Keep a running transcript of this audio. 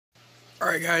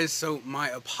Alright guys, so my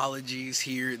apologies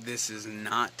here. This is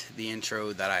not the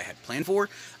intro that I had planned for.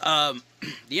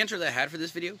 The intro that I had for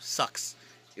this video sucks.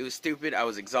 It was stupid. I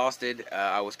was exhausted.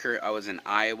 I was in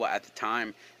Iowa at the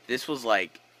time. This was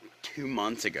like 2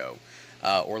 months ago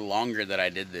or longer that I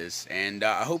did this. And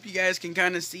I hope you guys can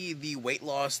kind of see the weight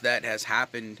loss that has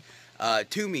happened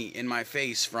to me in my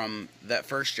face from that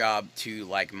first job to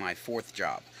like my fourth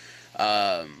job.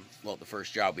 Well, the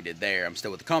first job we did there, I'm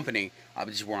still with the company.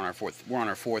 Obviously, we're on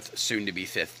our fourth, soon to be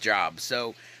fifth job.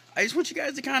 So, I just want you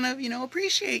guys to kind of,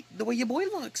 appreciate the way your boy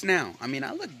looks now. I mean,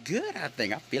 I look good. I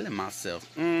think I'm feeling myself.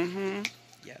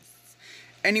 Yes.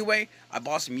 Anyway, I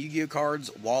bought some Yu-Gi-Oh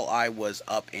cards while I was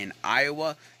up in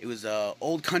Iowa. It was a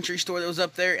old country store that was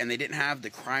up there, and they didn't have the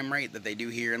crime rate that they do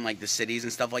here in like the cities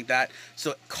and stuff like that.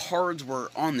 So cards were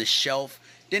on the shelf.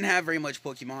 Didn't have very much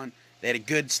Pokemon. They had a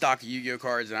good stock of Yu-Gi-Oh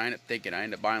cards, and I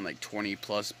ended up buying like 20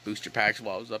 plus booster packs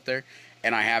while I was up there,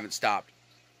 and I haven't stopped.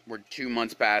 We're 2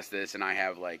 months past this, and I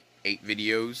have like 8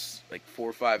 videos, like 4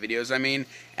 or 5 videos, I mean,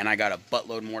 and I got a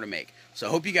buttload more to make. So I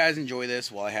hope you guys enjoy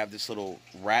this while I have this little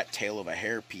rat tail of a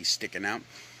hairpiece sticking out.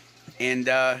 And,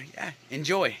 yeah,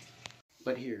 enjoy.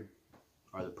 But here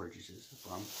are the purchases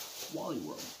from Wally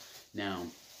World. Now,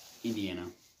 Indiana,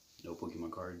 no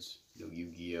Pokemon cards, no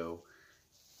Yu-Gi-Oh!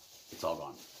 It's all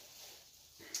gone.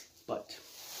 But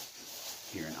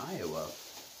here in Iowa,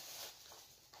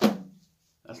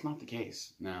 that's not the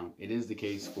case. Now, it is the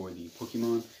case for the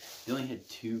Pokemon. They only had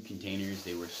 2 containers.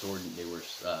 They were Sword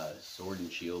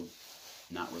and Shield,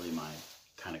 not really my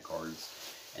kind of cards,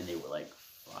 and they were like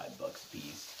 $5 a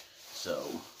piece. So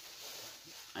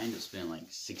I ended up spending like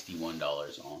 $61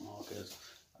 on all because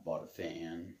I bought a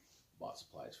fan, bought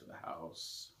supplies for the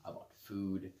house, I bought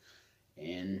food,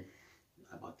 and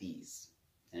I bought these.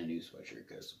 And a new sweatshirt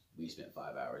because we spent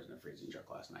 5 hours in a freezing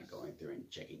truck last night going through and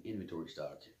checking inventory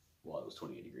stock while it was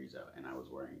 28 degrees out, and I was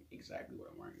wearing exactly what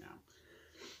I'm wearing now.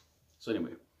 So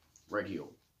anyway, right here,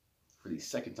 for the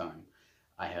second time,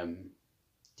 I am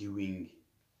doing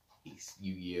a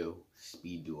Yu-Gi-Oh!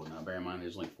 Speed Duel. Now bear in mind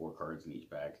there's only 4 cards in each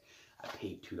pack. I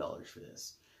paid $2 for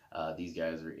this. These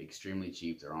guys are extremely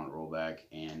cheap. They're on rollback,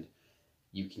 and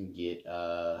you can get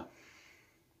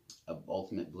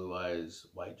Ultimate Blue Eyes,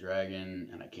 White Dragon,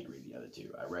 and I can't read the other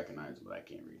 2. I recognize them, but I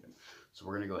can't read them. So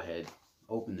we're going to go ahead,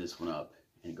 open this one up,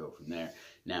 and go from there.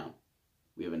 Now,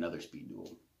 we have another Speed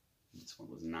Duel. This one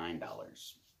was $9.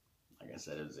 Like I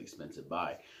said, it was an expensive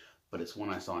buy, but it's one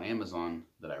I saw on Amazon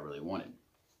that I really wanted.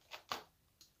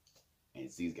 And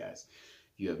it's these guys.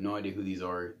 If you have no idea who these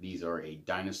are a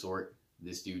dinosaur.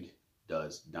 This dude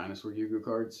does dinosaur Yu-Gi-Oh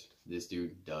cards. This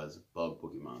dude does bug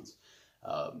Pokemons.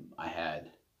 I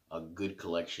had a good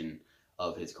collection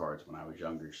of his cards when I was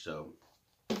younger. So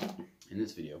in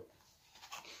this video,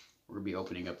 we're gonna be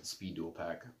opening up the Speed Duel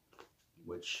pack,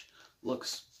 which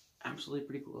looks absolutely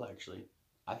pretty cool actually.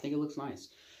 I think it looks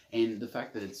nice. And the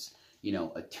fact that it's, a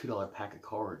 $2 pack of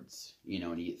cards, and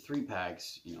you get 3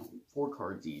 packs, 4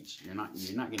 cards each, you're not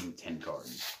getting 10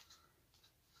 cards.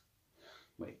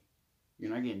 Wait,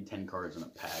 you're not getting 10 cards in a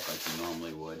pack like you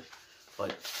normally would,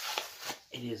 but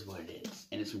it is what it is,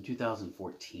 and it's from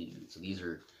 2014. So these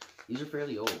are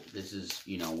fairly old. This is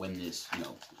when this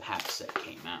pack set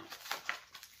came out.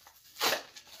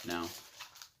 Now,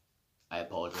 I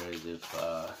apologize if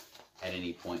at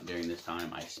any point during this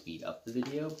time I speed up the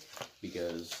video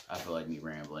because I feel like me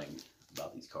rambling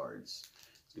about these cards,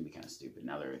 it's gonna be kind of stupid.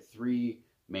 Now there are 3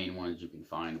 main ones you can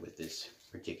find with this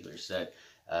particular set.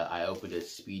 I opened a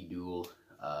Speed Duel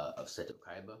of Seto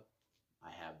Kaiba.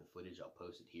 I have the footage. I'll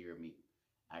post it here. Me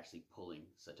actually pulling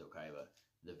Seto Kaiba,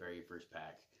 the very first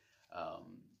pack.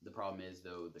 The problem is,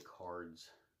 though, the cards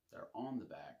that are on the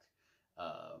back,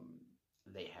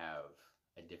 they have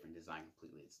a different design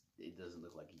completely. It doesn't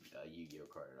look like a Yu-Gi-Oh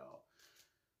card at all.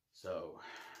 So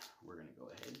we're going to go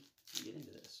ahead and get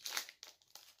into this.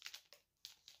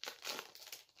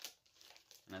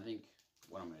 And I think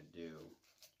what I'm going to do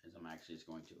is I'm actually just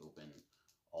going to open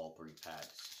all 3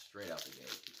 packs straight out the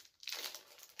gate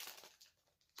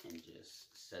and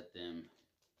just set them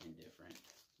in different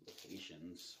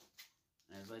locations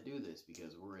as I do this,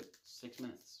 because we're at 6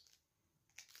 minutes.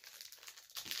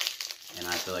 And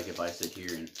I feel like if I sit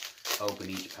here and open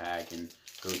each pack and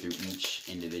go through each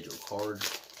individual card,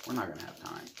 we're not going to have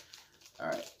time.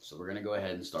 Alright, so we're going to go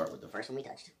ahead and start with the first one we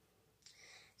touched.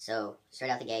 So,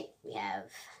 straight out the gate, we have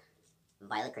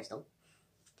Violet Crystal.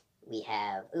 We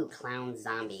have, Clown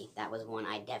Zombie. That was one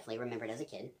I definitely remembered as a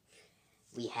kid.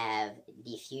 We have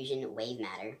Diffusion Wave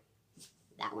Matter.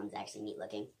 That one's actually neat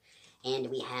looking. And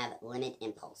we have Limit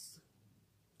Impulse.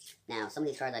 Now, some of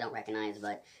these cards I don't recognize,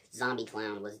 but Zombie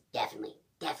Clown was definitely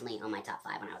definitely on my top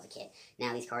 5 when I was a kid.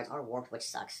 Now, these cards are warped, which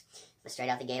sucks. But straight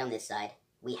out the gate on this side,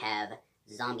 we have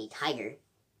Zombie Tiger.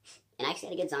 And I actually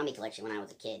had a good zombie collection when I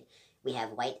was a kid. We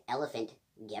have White Elephant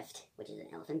Gift, which is an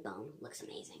elephant bone. Looks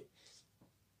amazing.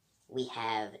 We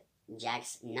have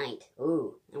Jack's Knight.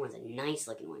 Ooh, that one's a nice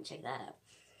looking one. Check that out.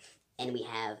 And we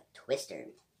have Twister,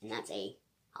 and that's a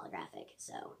holographic.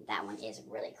 So that one is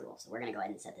really cool. So we're going to go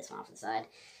ahead and set this one off to the side.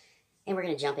 And we're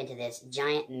going to jump into this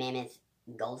Giant Mammoth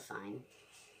Goldfine.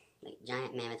 Like,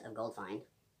 Giant Mammoth of Goldfine.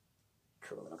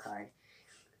 Cool little card.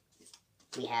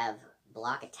 We have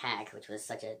Block Attack, which was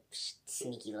such a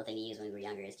sneaky little thing to use when we were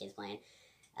younger as kids playing.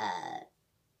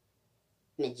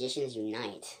 Magicians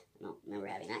Unite. I don't remember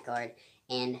having that card.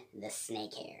 And the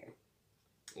Snake Hair.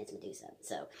 And it's Medusa.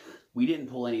 So we didn't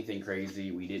pull anything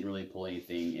crazy. We didn't really pull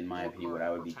anything, in my opinion, what I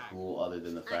would be cool, other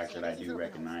than the fact that I do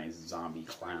recognize Zombie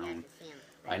Clown.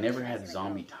 I never had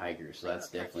Zombie Tiger, so that's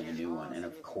definitely a new one. And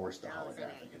of course, the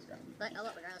holographic is going to be. But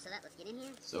regardless of that, let's get in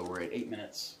here. So we're at 8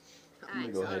 minutes. I'm going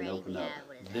to go ahead and open up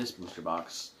this booster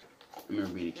box. I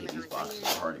remember being a kid, these boxes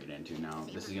are hard to get into now.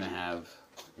 This is going to have,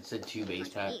 it said 2 base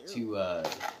pack, 2,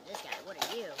 This guy, what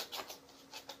are you?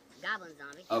 Goblin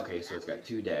Zombie. Okay, so it's got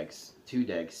 2 decks. 2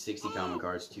 decks, 60 common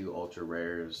cards, 2 ultra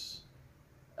rares,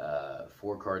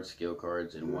 4 card skill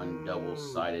cards, and 1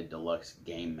 double-sided deluxe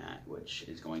game mat, which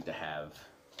is going to have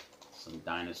some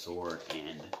dinosaur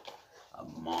and a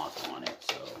moth on it.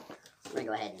 So I'm going to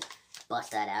go ahead and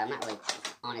bust that out. I'm not really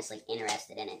honestly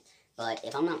interested in it. But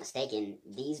if I'm not mistaken,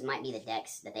 these might be the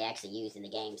decks that they actually used in the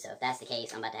game. So if that's the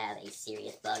case, I'm about to have a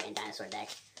serious bug and dinosaur deck.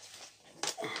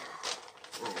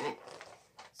 Alright.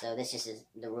 So this just is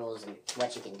the rules and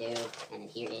what you can do. And then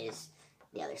here is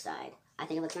the other side. I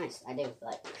think it looks nice. I do,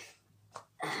 but...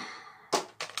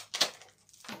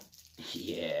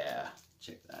 yeah.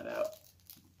 Check that out.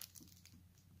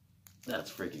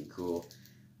 That's freaking cool.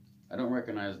 I don't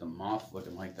recognize the moth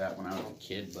looking like that when I was a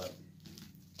kid, but...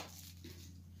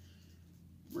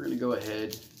 we're going to go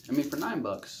ahead. I mean, for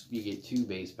 $9, you get 2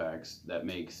 base packs. That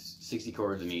makes 60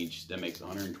 cards in each. That makes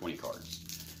 120 cards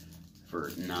for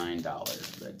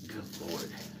 $9. But good lord.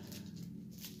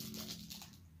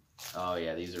 Oh,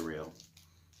 yeah, these are real.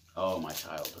 Oh, my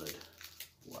childhood.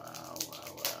 Wow,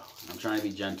 wow, wow. I'm trying to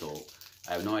be gentle.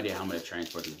 I have no idea how I'm going to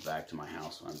transport these back to my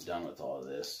house when I'm done with all of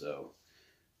this, so...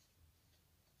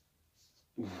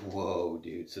 whoa,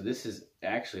 dude. So this is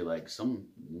actually like some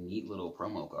neat little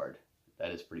promo card.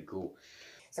 That is pretty cool.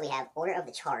 So we have Order of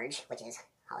the Charge, which is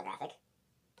holographic.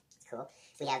 It's cool.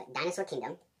 We have Dinosaur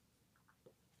Kingdom.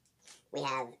 We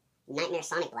have Nightmare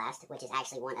Sonic Blast, which is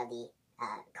actually one of the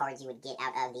cards you would get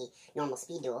out of the normal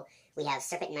speed duel. We have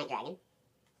Serpent Night Dragon. And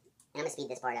I'm going to speed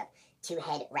this part up.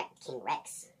 2-head King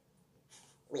Rex.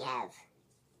 We have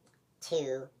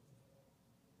 2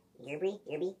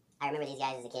 Yerby. I remember these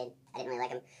guys as a kid. I didn't really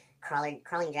like them. Crawling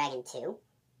Dragon 2.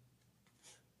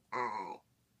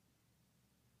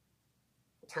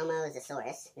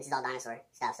 Tomozosaurus. This is all dinosaur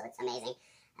stuff, so it's amazing.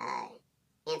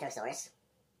 Anthrosaurus.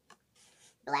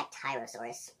 Black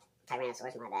Tyrannosaurus,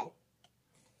 my bad.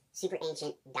 Super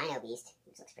Ancient Dino Beast,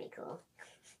 which looks pretty cool.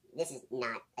 This is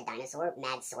not a dinosaur,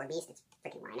 Mad Sword Beast, it's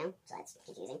freaking Rhino, so that's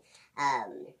confusing.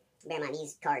 Bear in mind,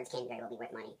 these cards can very well be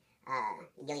worth money.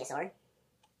 Giliosaur.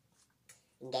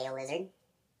 Gale Lizard.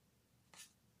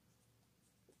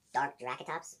 Dark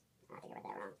Dracatops, I think I read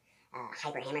that wrong.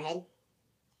 Hyper Hammerhead.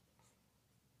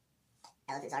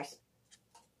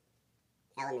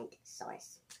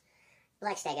 Elementosaurus.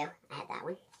 Black Stego, I had that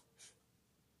one.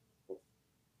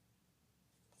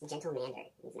 Gentle Mander,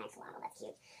 he's an axolotl, that's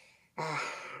cute.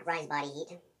 Rise Body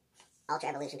Heat. Ultra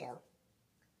Evolution Pill.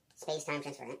 Space Time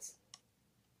Transference.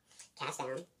 Cast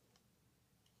Down.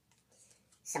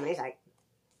 Summoner's Art.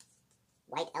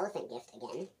 White Elephant Gift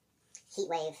again. Heat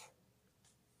Wave.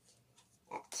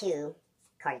 2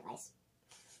 Card Advice.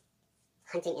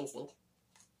 Hunting Instinct.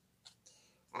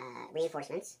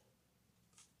 Reinforcements.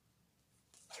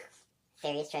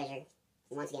 Fairy's Treasure. And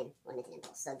once again, Limited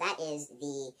Impulse. So that is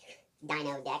the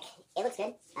Dino deck. It looks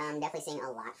good. Definitely seeing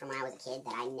a lot from when I was a kid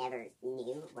that I never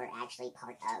knew were actually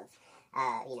part of,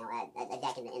 a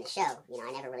deck in the show. You know,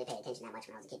 I never really paid attention that much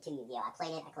when I was a kid too. I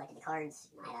played it. I collected the cards.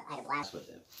 I had a blast with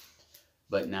it.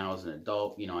 But now as an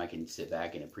adult, you know, I can sit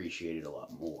back and appreciate it a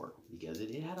lot more because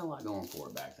it had a lot going for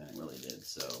it back then. It really did.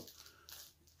 So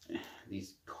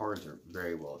these cards are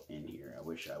very well in here. I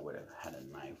wish I would have had a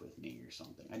knife with me or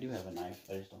something. I do have a knife.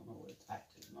 I just don't know where it's at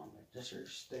at the moment. Just your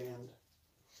stand.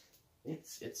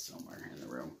 It's somewhere in the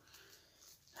room.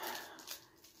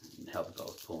 It'd help if I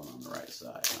was pulling on the right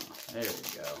side. Huh? There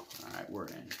we go. All right, we're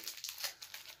in.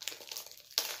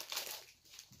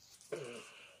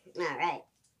 All right.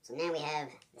 So now we have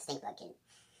the Stink Bug Kid.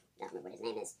 don't remember what his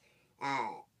name is.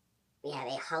 We have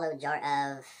a hollow jar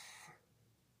of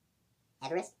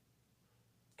Everest.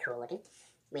 Cool looking.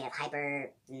 We have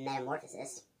Hyper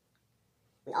Metamorphosis.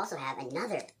 We also have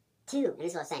another two, and this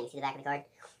is what I was saying, see the back of the card?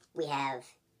 We have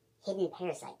Hidden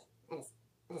Parasite. That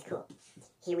is cool.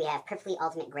 Here we have Perfectly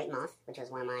Ultimate Great Moth, which was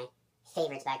one of my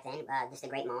favorites back then. Just the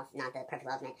Great Moth, not the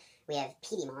Perfectly Ultimate. We have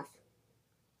Petey Moth,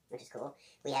 which is cool.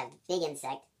 We have Big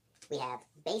Insect. We have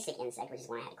Basic Insect, which is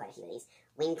one I had quite a few of these.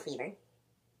 Wing Cleaver.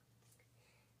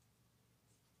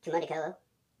 Kumodoko.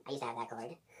 I used to have that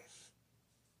card.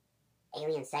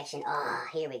 Alien Section. Oh,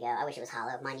 here we go. I wish it was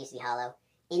hollow. Mine used to be hollow.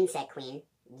 Insect Queen.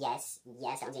 Yes,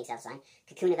 that one's being self-signed.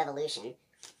 Cocoon of Evolution.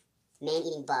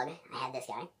 Man-Eating Bug. I had this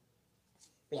guy.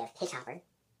 We have Pitch Hopper.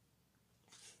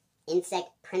 Insect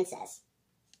Princess.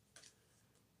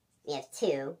 We have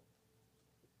two.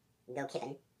 Go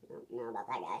Kippen. I don't know about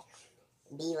that guy.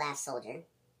 The Last Soldier.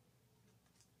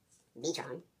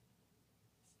 Beatron.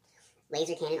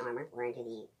 Laser Cannon Armor. We're into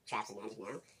the Traps and Magic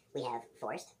now. We have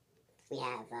Forest. We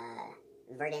have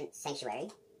Verdant Sanctuary.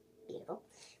 Beautiful.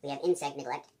 We have Insect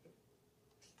Neglect.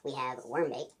 We have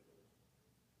Wormbait.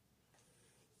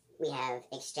 We have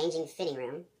Exchanging Fitting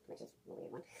Room, which is a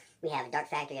weird one. We have Dark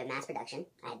Factory of Mass Production.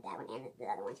 I had that one and the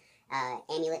other one.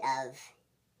 Amulet of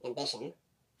Ambition.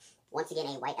 Once again,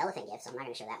 a White Elephant gift, so I'm not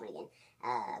going to show that one again.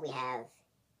 We have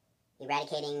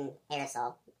Eradicating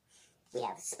Aerosol. We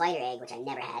have Spider Egg, which I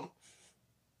never had.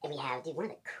 And we have, dude, one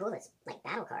of the coolest, like,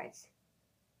 battle cards.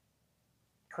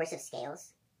 Corrosive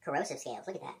Scales. Look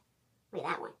at that. Look at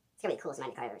that one. It's going to be the coolest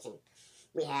magic card I've ever seen.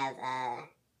 We have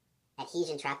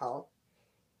Adhesion Trap Hole.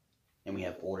 And we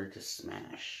have Order to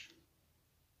Smash.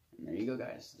 And there you go,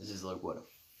 guys. This is like, what, a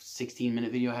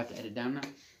 16-minute video I have to edit down now?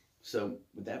 So,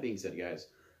 with that being said, guys,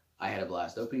 I had a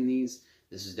blast opening these.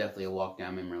 This is definitely a walk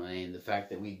down memory lane. The fact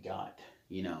that we got,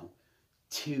 you know,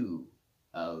 two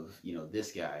of, you know,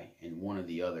 this guy and one of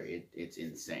the other, it's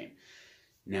insane.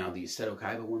 Now, the Seto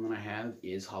Kaiba one that I have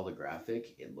is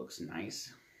holographic. It looks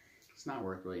nice. It's not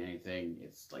worth really anything.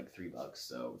 It's like $3,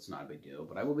 so it's not a big deal.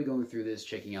 But I will be going through this,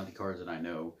 checking out the cards that I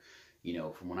know, you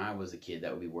know, from when I was a kid,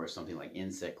 that would be worth something like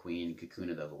Insect Queen, Cocoon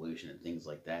of Evolution, and things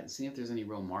like that, and see if there's any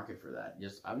real market for that.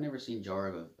 Just, I've never seen Jar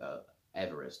of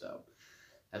Everest, though.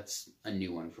 That's a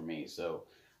new one for me. So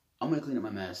I'm going to clean up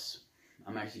my mess.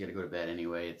 I'm actually going to go to bed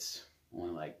anyway. It's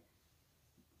only like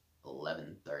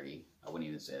 11:30. I wouldn't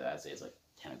even say that. I'd say it's like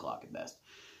 10 o'clock at best.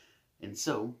 And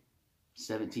so,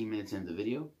 17 minutes into the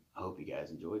video. I hope you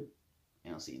guys enjoyed,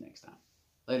 and I'll see you next time.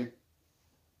 Later.